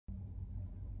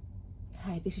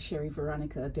Hi, this is Sherry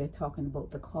Veronica. They're talking about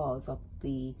the cause of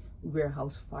the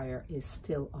warehouse fire is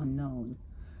still unknown.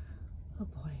 Oh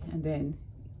boy. And then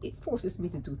it forces me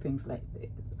to do things like this.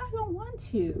 I don't want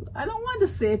to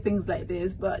say things like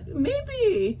this, but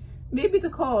maybe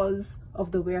the cause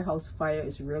of the warehouse fire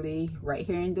is really right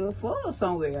here in the fall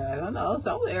somewhere. I don't know,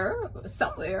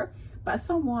 somewhere. But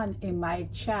someone in my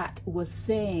chat was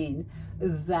saying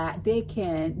that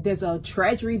there's a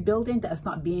treasury building that's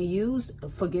not being used.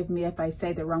 Forgive me if I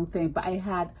say the wrong thing, but I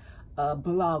had a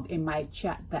blog in my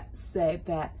chat that said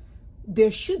that there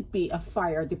should be a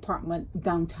fire department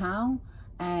downtown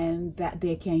and that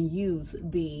they can use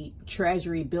the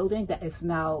treasury building that is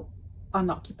now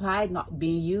unoccupied, not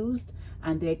being used,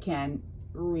 and they can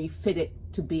refit it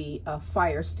to be a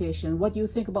fire station. What do you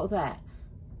think about that?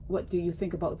 What do you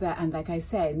think about that? And like I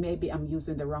said, maybe I'm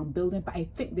using the wrong building, but I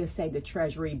think they said the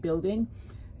treasury building,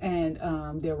 and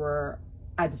they were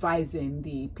advising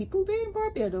the people there in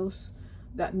Barbados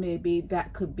that maybe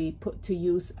that could be put to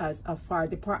use as a fire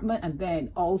department. And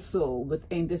then also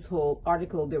within this whole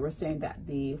article, they were saying that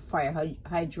the fire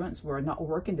hydrants were not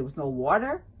working. There was no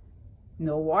water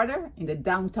in the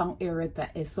downtown area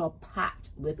that is so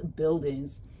packed with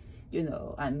buildings, you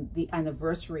know, and the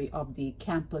anniversary of the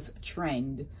campus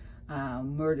trend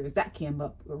murders that came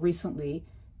up recently,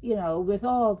 you know, with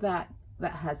all that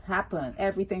has happened,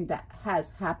 everything that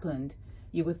has happened,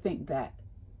 you would think that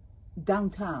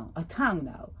downtown, a town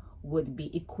now, would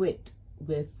be equipped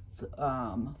with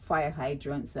fire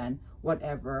hydrants and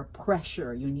whatever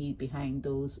pressure you need behind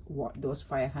those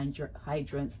fire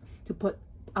hydrants to put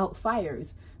out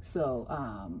fires. So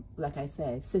like I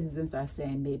said, citizens are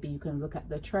saying maybe you can look at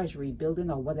the treasury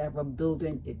building or whatever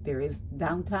building there is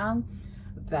downtown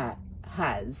that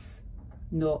has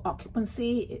no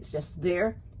occupancy. It's just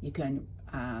there. You can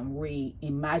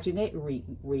reimagine it,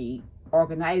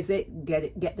 reorganize it,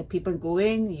 get the people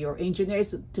going, your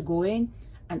engineers to go in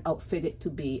and outfit it to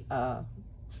be a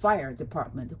fire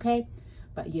department. Okay,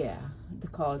 but yeah, the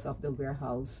cause of the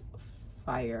warehouse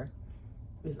fire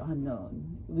is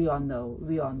unknown. We all know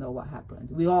what happened.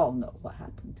 We all know what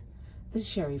happened. This is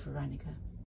Sherry Veronica.